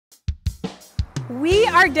We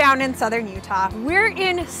are down in southern Utah. We're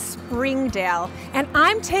in Springdale, and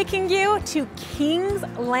I'm taking you to King's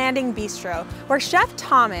Landing Bistro, where Chef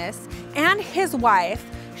Thomas and his wife,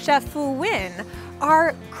 Chef Fu Win,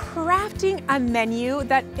 are crafting a menu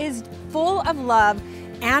that is full of love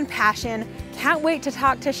and passion. Can't wait to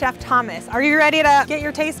talk to Chef Thomas. Are you ready to get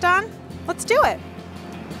your taste on? Let's do it.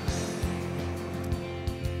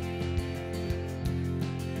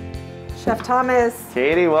 Chef Thomas.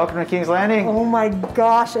 Katie, welcome to King's Landing. Oh my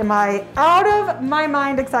gosh, am I out of my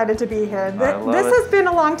mind excited to be here. This has been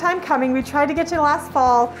a long time coming. We tried to get you last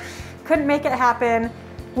fall, couldn't make it happen.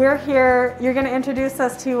 We're here. You're gonna introduce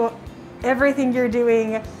us to everything you're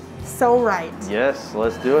doing so right. Yes,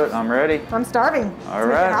 let's do it. I'm ready. I'm starving. All Let's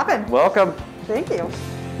right. make it happen. Welcome. Thank you.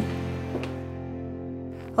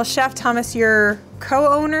 Well, Chef Thomas, you're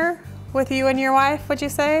co-owner with you and your wife, would you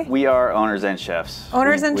say? We are owners and chefs.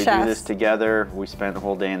 Owners and chefs. We do this together. We spend the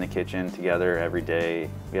whole day in the kitchen together every day.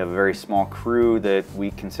 We have a very small crew that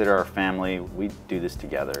we consider our family. We do this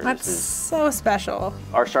together. That's so special.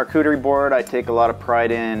 Our charcuterie board, I take a lot of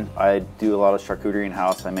pride in. I do a lot of charcuterie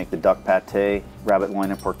in-house. I make the duck pate, rabbit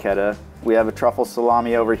loin and porchetta. We have a truffle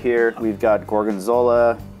salami over here. We've got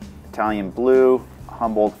gorgonzola, Italian blue,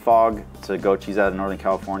 Humboldt Fog, it's a goat cheese out of Northern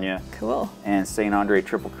California. Cool. And Saint Andre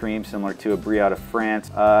triple cream, similar to a brie out of France.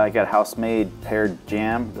 I got house-made pear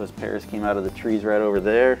jam. Those pears came out of the trees right over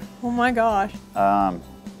there. Oh my gosh.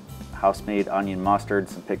 House-made onion mustard,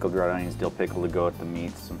 some pickled red onions, dill pickle to go with the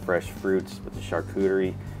meats, some fresh fruits with the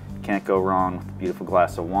charcuterie. Can't go wrong with a beautiful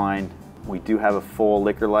glass of wine. We do have a full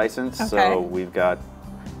liquor license, so we've got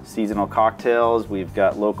seasonal cocktails, we've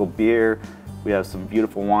got local beer. We have some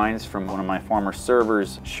beautiful wines from one of my former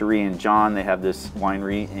servers, Cherie and John. They have this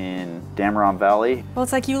winery in Dameron Valley. Well,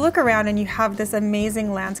 it's like you look around and you have this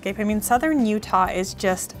amazing landscape. I mean, southern Utah is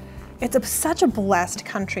just, such a blessed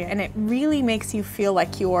country, and it really makes you feel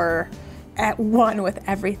like you're at one with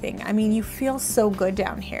everything. I mean, you feel so good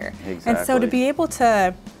down here. Exactly. And so to be able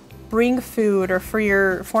to bring food, or for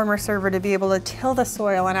your former server to be able to till the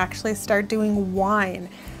soil and actually start doing wine,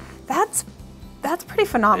 that's pretty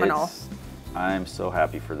phenomenal. I'm so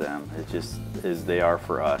happy for them. It just is, they are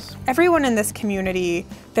for us. Everyone in this community,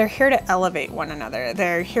 they're here to elevate one another.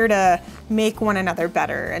 They're here to make one another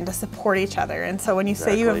better and to support each other. And so when you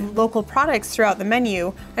say you have local products throughout the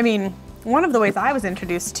menu, I mean, one of the ways I was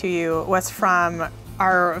introduced to you was from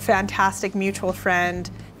our fantastic mutual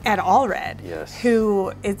friend, Ed Allred,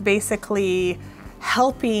 who is basically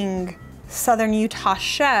helping southern Utah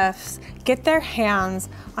chefs get their hands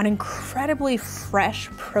on incredibly fresh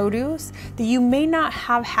produce that you may not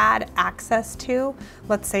have had access to,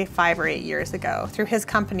 let's say 5 or 8 years ago, through his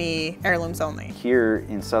company, Heirlooms Only. Here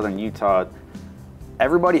in southern Utah,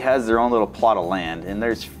 everybody has their own little plot of land, and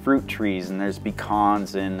there's fruit trees, and there's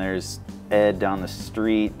pecans, and there's Ed down the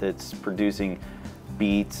street that's producing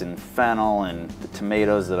beets and fennel and the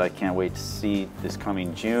tomatoes that I can't wait to see this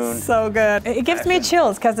coming June. So good. It gives me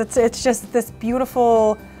chills because it's just this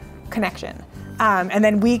beautiful connection. And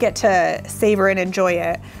then we get to savor and enjoy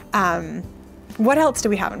it. What else do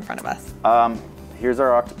we have in front of us? Here's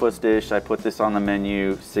our octopus dish. I put this on the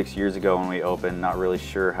menu 6 years ago when we opened. Not really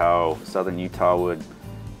sure how southern Utah would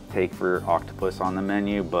take for octopus on the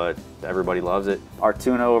menu, but everybody loves it. Our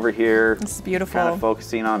tuna over here. This is beautiful. Kind of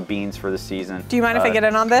focusing on beans for the season. Do you mind if I get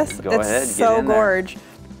in on this? Go ahead, it's so gorge.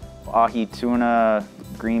 Ahi tuna,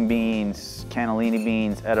 green beans, cannellini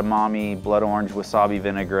beans, edamame, blood orange, wasabi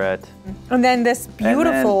vinaigrette. And then this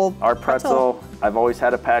beautiful and then our pretzel. I've always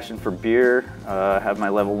had a passion for beer. I have my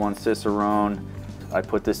level 1 Cicerone. I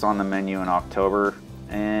put this on the menu in October,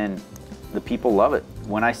 and the people love it.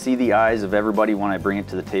 When I see the eyes of everybody when I bring it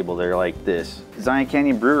to the table, they're like this. Zion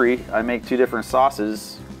Canyon Brewery, I make 2 different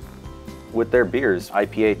sauces with their beers.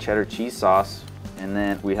 IPA cheddar cheese sauce, and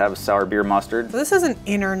then we have a sour beer mustard. So this is an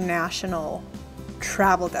international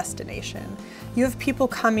travel destination. You have people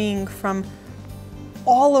coming from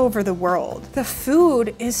all over the world. The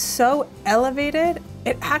food is so elevated,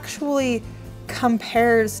 it actually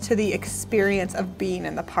compares to the experience of being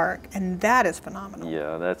in the park, and that is phenomenal.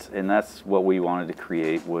 Yeah, that's what we wanted to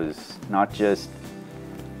create, was not just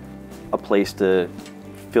a place to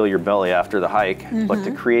fill your belly after the hike, but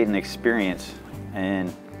to create an experience,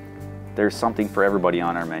 and there's something for everybody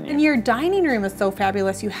on our menu. And your dining room is so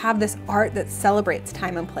fabulous. You have this art that celebrates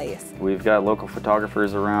time and place. We've got local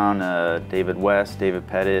photographers around, David West, David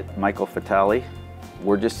Pettit, Michael Fatali.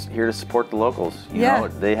 We're just here to support the locals. You know,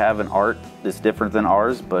 they have an art that's different than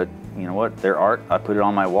ours, but you know what? Their art, I put it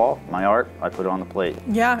on my wall. My art, I put it on the plate.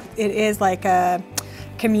 Yeah, it is like a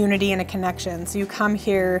community and a connection. So you come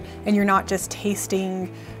here and you're not just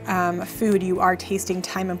tasting food, you are tasting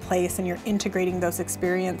time and place, and you're integrating those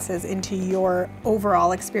experiences into your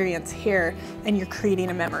overall experience here, and you're creating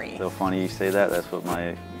a memory. So funny you say that. That's what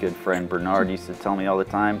my good friend Bernard used to tell me all the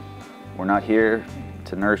time. We're not here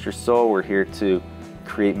to nourish your soul, we're here to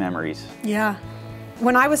create memories. Yeah.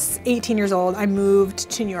 When I was 18 years old, I moved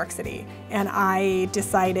to New York City, and I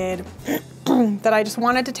decided that I just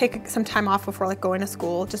wanted to take some time off before like going to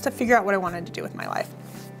school, just to figure out what I wanted to do with my life.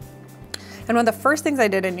 And one of the first things I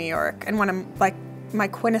did in New York, and one of like my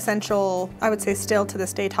quintessential, I would say still to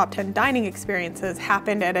this day, top 10 dining experiences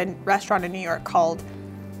happened at a restaurant in New York called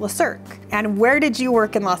Le Cirque. And where did you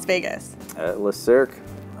work in Las Vegas? At Le Cirque,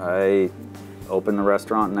 I opened the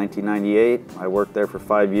restaurant in 1998. I worked there for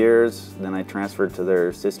 5 years. Then I transferred to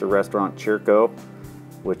their sister restaurant, Circo,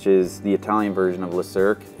 which is the Italian version of Le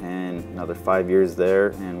Cirque, and another 5 years there,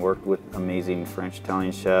 and worked with amazing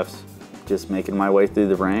French-Italian chefs, just making my way through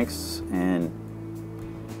the ranks, and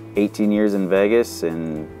 18 years in Vegas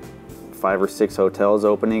and 5 or 6 hotels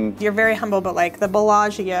opening. You're very humble, but like the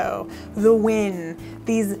Bellagio, the Wynn,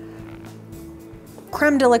 these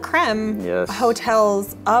creme de la creme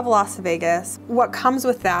hotels of Las Vegas. What comes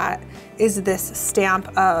with that is this stamp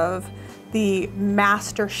of the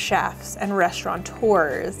master chefs and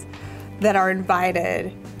restaurateurs that are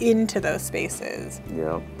invited into those spaces.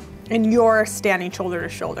 Yep. And you're standing shoulder to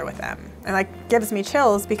shoulder with them. And like gives me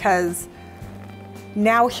chills, because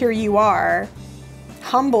now here you are,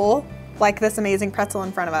 humble, like this amazing pretzel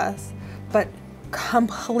in front of us, but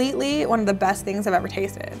completely one of the best things I've ever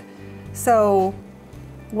tasted. So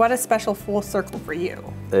what a special full circle for you.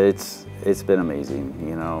 It's been amazing,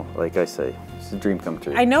 you know, like I say, it's a dream come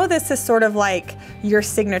true. I know this is sort of like your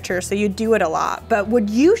signature, so you do it a lot, but would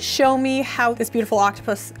you show me how this beautiful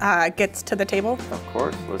octopus gets to the table? Of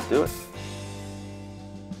course, let's do it.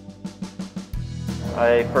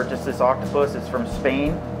 I purchased this octopus, it's from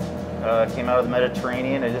Spain. Came out of the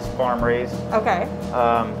Mediterranean, it is farm raised. Okay.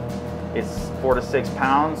 It's 4 to 6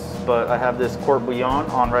 pounds, but I have this court bouillon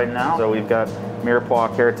on right now. So we've got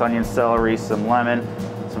mirepoix, carrots, onions, celery, some lemon,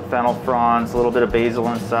 some fennel fronds, a little bit of basil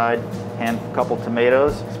inside, and a couple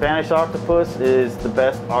tomatoes. Spanish octopus is the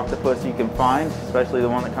best octopus you can find, especially the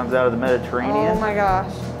one that comes out of the Mediterranean. Oh my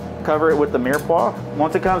gosh. Cover it with the mirepoix.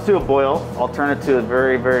 Once it comes to a boil, I'll turn it to a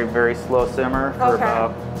very, very, very slow simmer for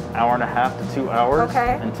about an hour and a half to 2 hours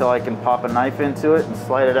until I can pop a knife into it and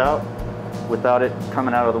slide it out without it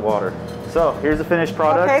coming out of the water. So here's the finished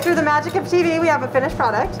product. Okay, through the magic of TV, we have a finished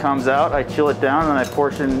product. Comes out, I chill it down, and I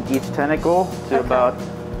portion each tentacle to about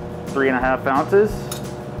 3.5 ounces.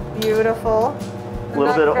 Beautiful. A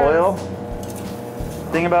little bit of oil.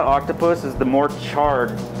 The thing about octopus is the more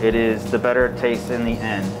charred it is, the better it tastes in the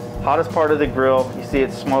end. Hottest part of the grill, you see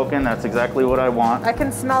it smoking, that's exactly what I want. I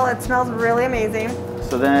can smell it, it smells really amazing.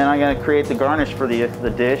 So then I'm gonna create the garnish for the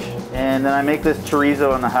dish, and then I make this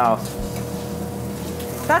chorizo in the house.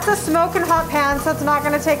 That's a smoking hot pan, so it's not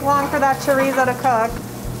gonna take long for that chorizo to cook.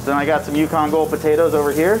 Then I got some Yukon Gold potatoes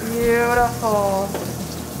over here. Beautiful.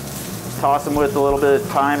 Toss them with a little bit of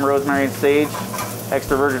thyme, rosemary, and sage,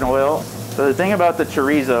 extra virgin oil. So the thing about the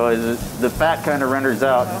chorizo is the fat kind of renders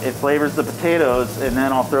out. It flavors the potatoes, and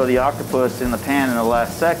then I'll throw the octopus in the pan in the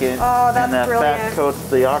last second. Oh, that's and that brilliant. fat coats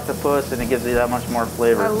the octopus, and it gives you that much more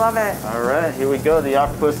flavor. I love it. All right, here we go. The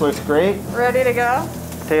octopus looks great. Ready to go?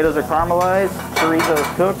 Potatoes are caramelized, chorizo is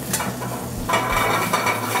cooked.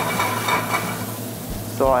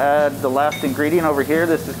 So I'll add the last ingredient over here.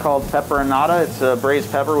 This is called pepperonata. It's a braised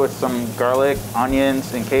pepper with some garlic,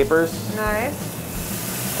 onions, and capers. Nice.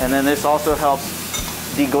 And then this also helps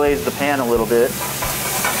deglaze the pan a little bit.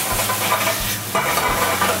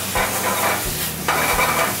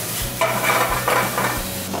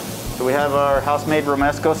 So we have our house-made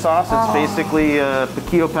romesco sauce. It's basically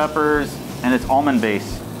piquillo peppers, and it's almond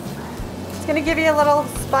base. It's gonna give you a little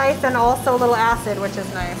spice and also a little acid, which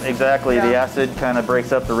is nice. Exactly, the acid kind of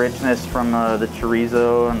breaks up the richness from the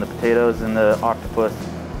chorizo and the potatoes and the octopus.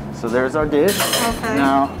 So there's our dish. Okay.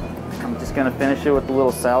 Now, I'm just gonna finish it with a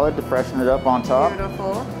little salad to freshen it up on top.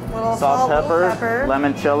 Beautiful. Little Salt, pepper. pepper.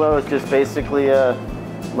 Limoncello is just basically a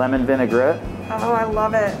lemon vinaigrette. Oh, I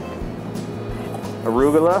love it.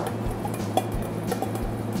 Arugula.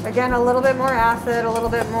 Again, a little bit more acid, a little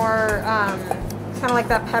bit more, kind of like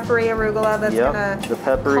that peppery arugula that's gonna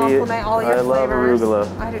complement all your flavors. I love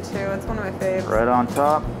arugula. I do too, it's one of my faves. Right on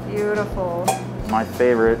top. Beautiful. My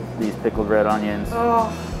favorite, these pickled red onions.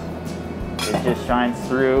 Oh. It just shines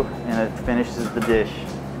through and it finishes the dish.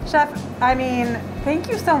 Chef, I mean, thank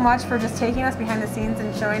you so much for just taking us behind the scenes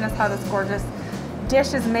and showing us how this gorgeous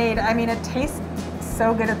dish is made. I mean, it tastes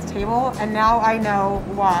so good at the table, and now I know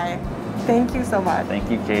why. Thank you so much.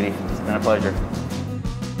 Thank you, Katie. It's been a pleasure.